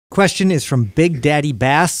Question is from Big Daddy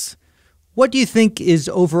Bass. What do you think is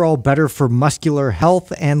overall better for muscular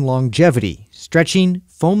health and longevity? Stretching,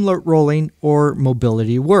 foam rolling, or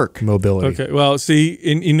mobility work? Mobility. Okay. Well,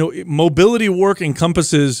 see, mobility work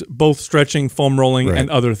encompasses both stretching, foam rolling, and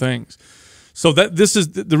other things. So this is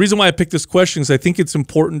the reason why I picked this question, is I think it's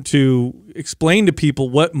important to explain to people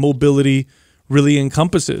what mobility really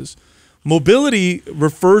encompasses. Mobility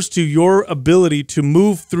refers to your ability to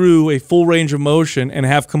move through a full range of motion and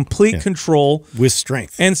have complete control with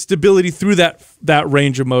strength and stability through that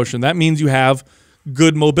range of motion. That means you have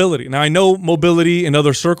good mobility. Now, I know mobility in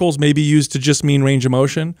other circles may be used to just mean range of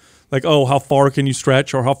motion, like, oh, how far can you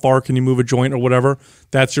stretch or how far can you move a joint or whatever.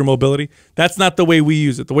 That's your mobility. That's not the way we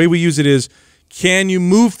use it. The way we use it is, can you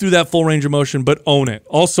move through that full range of motion but own it?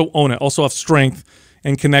 Also own it. Also have strength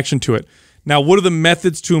and connection to it. Now, what are the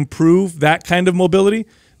methods to improve that kind of mobility?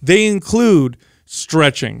 They include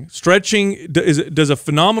stretching. Stretching does a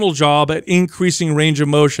phenomenal job at increasing range of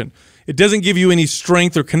motion. It doesn't give you any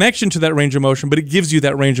strength or connection to that range of motion, but it gives you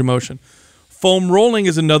that range of motion. Foam rolling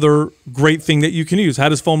is another great thing that you can use. How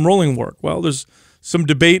does foam rolling work? Well, there's some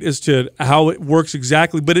debate as to how it works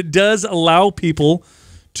exactly, but it does allow people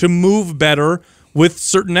to move better with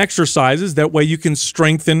certain exercises. That way you can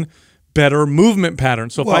strengthen better movement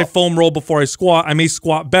patterns. So if I foam roll before I squat, I may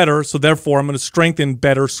squat better, so therefore I'm going to strengthen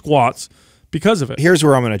better squats because of it. Here's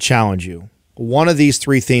where I'm going to challenge you. One of these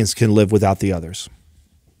three things can live without the others.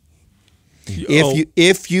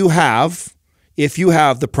 If you have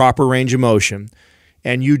the proper range of motion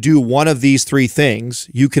and you do one of these three things,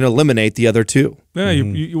 you can eliminate the other two. Yeah,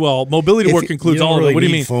 well, mobility work includes all of it. What do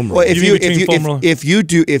you mean? Well, if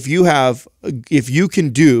you can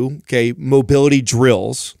do mobility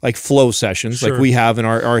drills like flow sessions, like we have in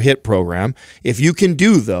our HIT program, if you can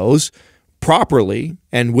do those properly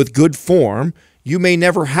and with good form, you may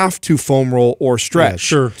never have to foam roll or stretch. Yeah,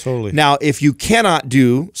 sure, totally. Now, if you cannot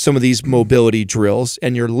do some of these mobility drills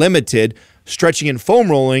and you're limited, stretching and foam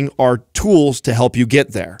rolling are tools to help you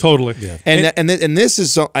get there. Totally. Yeah. And this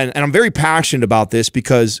is and I'm very passionate about this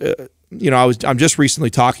because I'm just recently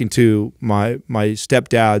talking to my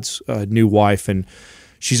stepdad's new wife, and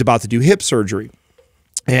she's about to do hip surgery.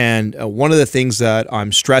 And one of the things that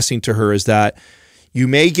I'm stressing to her is that you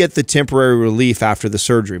may get the temporary relief after the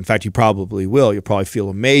surgery. In fact, you probably will. You'll probably feel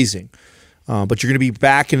amazing. But you're going to be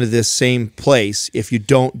back into this same place if you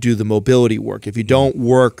don't do the mobility work, if you don't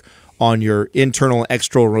work on your internal and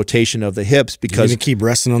external rotation of the hips, because you're going to keep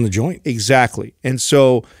resting on the joint. Exactly. And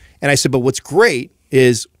I said, but what's great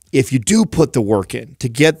is if you do put the work in to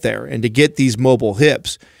get there and to get these mobile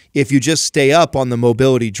hips, if you just stay up on the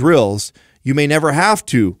mobility drills, you may never have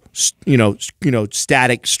to,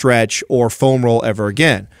 static stretch or foam roll ever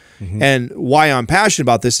again. And why I'm passionate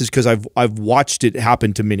about this is because I've watched it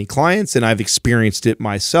happen to many clients, and I've experienced it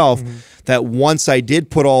myself, that once I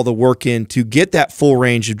did put all the work in to get that full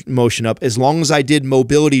range of motion up, as long as I did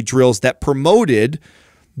mobility drills that promoted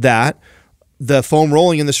that, the foam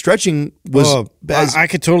rolling and the stretching was... I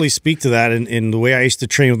could totally speak to that in the way I used to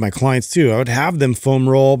train with my clients too. I would have them foam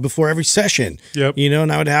roll before every session. Yep.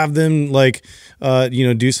 And I would have them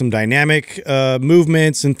do some dynamic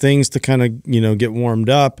movements and things to kind of, get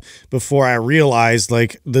warmed up before I realized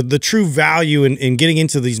the true value in getting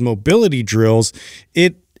into these mobility drills.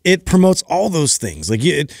 It promotes all those things.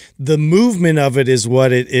 The movement of it is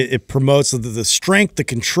what it promotes, the strength, the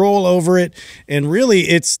control over it, and really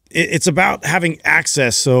it's about having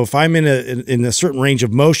access. So if I'm in a certain range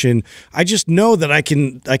of motion, I just know that I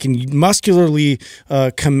can muscularly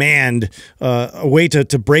command a way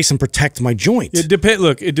to brace and protect my joint.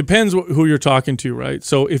 Look, it depends who you're talking to, right?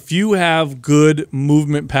 So if you have good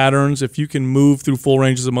movement patterns, if you can move through full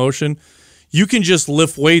ranges of motion, you can just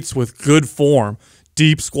lift weights with good form.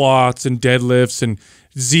 Deep squats and deadlifts and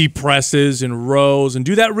Z presses and rows, and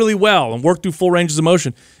do that really well and work through full ranges of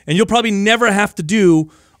motion. And you'll probably never have to do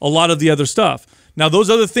a lot of the other stuff. Now, those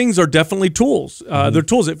other things are definitely tools. They're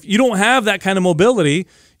tools. If you don't have that kind of mobility,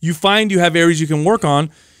 you find you have areas you can work on.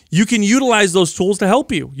 You can utilize those tools to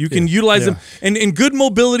help you. You can utilize them. And good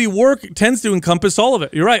mobility work tends to encompass all of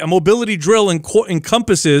it. You're right. A mobility drill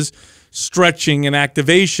encompasses stretching and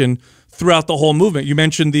activation throughout the whole movement. You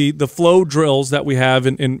mentioned the flow drills that we have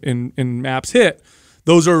in MAPS HIT.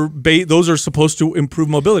 Those are supposed to improve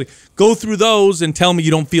mobility. Go through those and tell me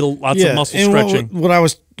you don't feel lots of muscle stretching. What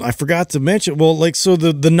I forgot to mention, well, like, so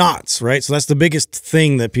the knots, right? So that's the biggest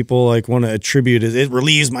thing that people like want to attribute is it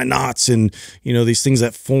relieves my knots and, you know, these things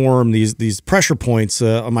that form these pressure points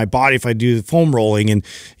on my body if I do the foam rolling. And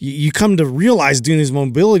you come to realize doing these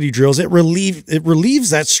mobility drills, it relieves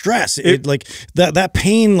that stress. It like that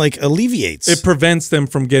pain like alleviates. It prevents them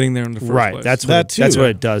from getting there in the first place. That's what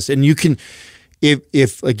it does. And you can,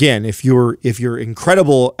 if you're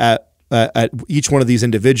incredible at each one of these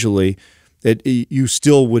individually, that you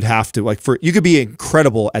still would have to you could be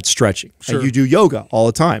incredible at stretching. Sure. And you do yoga all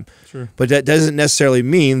the time. Sure. But that doesn't necessarily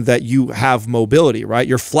mean that you have mobility, right?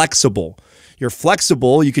 You're flexible. You're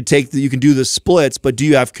flexible. You can do the splits, but do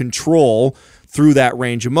you have control through that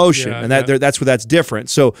range of motion? Yeah, and that's where that's different.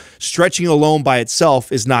 So stretching alone by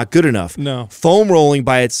itself is not good enough. No. Foam rolling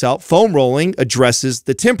by itself, foam rolling addresses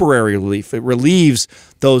the temporary relief. It relieves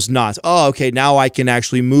those knots. Oh, okay, now I can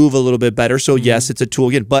actually move a little bit better. So yes, it's a tool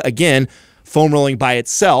again. But again, foam rolling by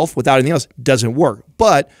itself without anything else doesn't work.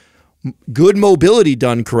 But good mobility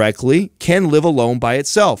done correctly can live alone by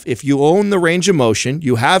itself. If you own the range of motion,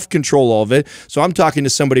 you have control of it. So I'm talking to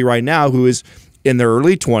somebody right now who is in their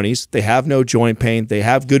early 20s. They have no joint pain. They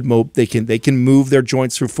have good they can move their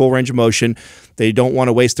joints through full range of motion. They don't want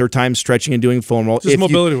to waste their time stretching and doing foam roll. Just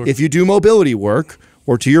mobility work. If you do mobility work,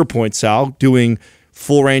 or to your point, Sal, doing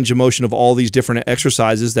full range of motion of all these different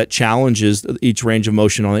exercises that challenges each range of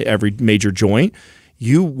motion on every major joint,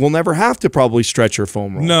 you will never have to probably stretch or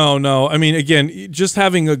foam roll. No. I mean, again, just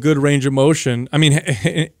having a good range of motion. I mean,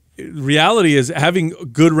 reality is having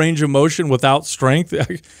good range of motion without strength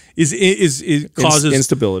causes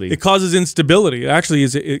instability. It causes instability. It actually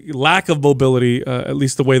is a lack of mobility, at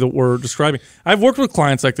least the way that we're describing. I've worked with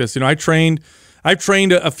clients like this. You know, I've trained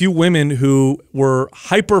a few women who were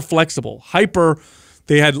hyper flexible,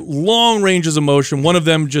 They had long ranges of motion. One of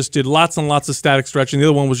them just did lots and lots of static stretching. The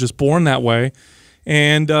other one was just born that way.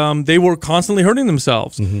 And they were constantly hurting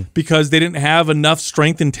themselves because they didn't have enough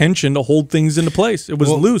strength and tension to hold things into place. It was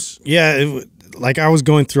loose. Yeah, like I was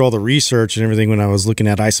going through all the research and everything when I was looking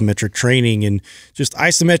at isometric training, and just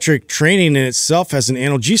isometric training in itself has an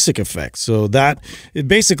analgesic effect. So that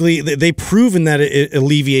basically they've proven that it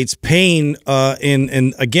alleviates pain.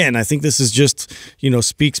 And again, I think this is just, you know,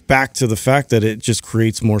 speaks back to the fact that it just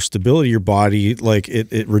creates more stability in your body. Like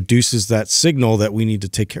it reduces that signal that we need to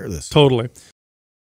take care of this. Totally.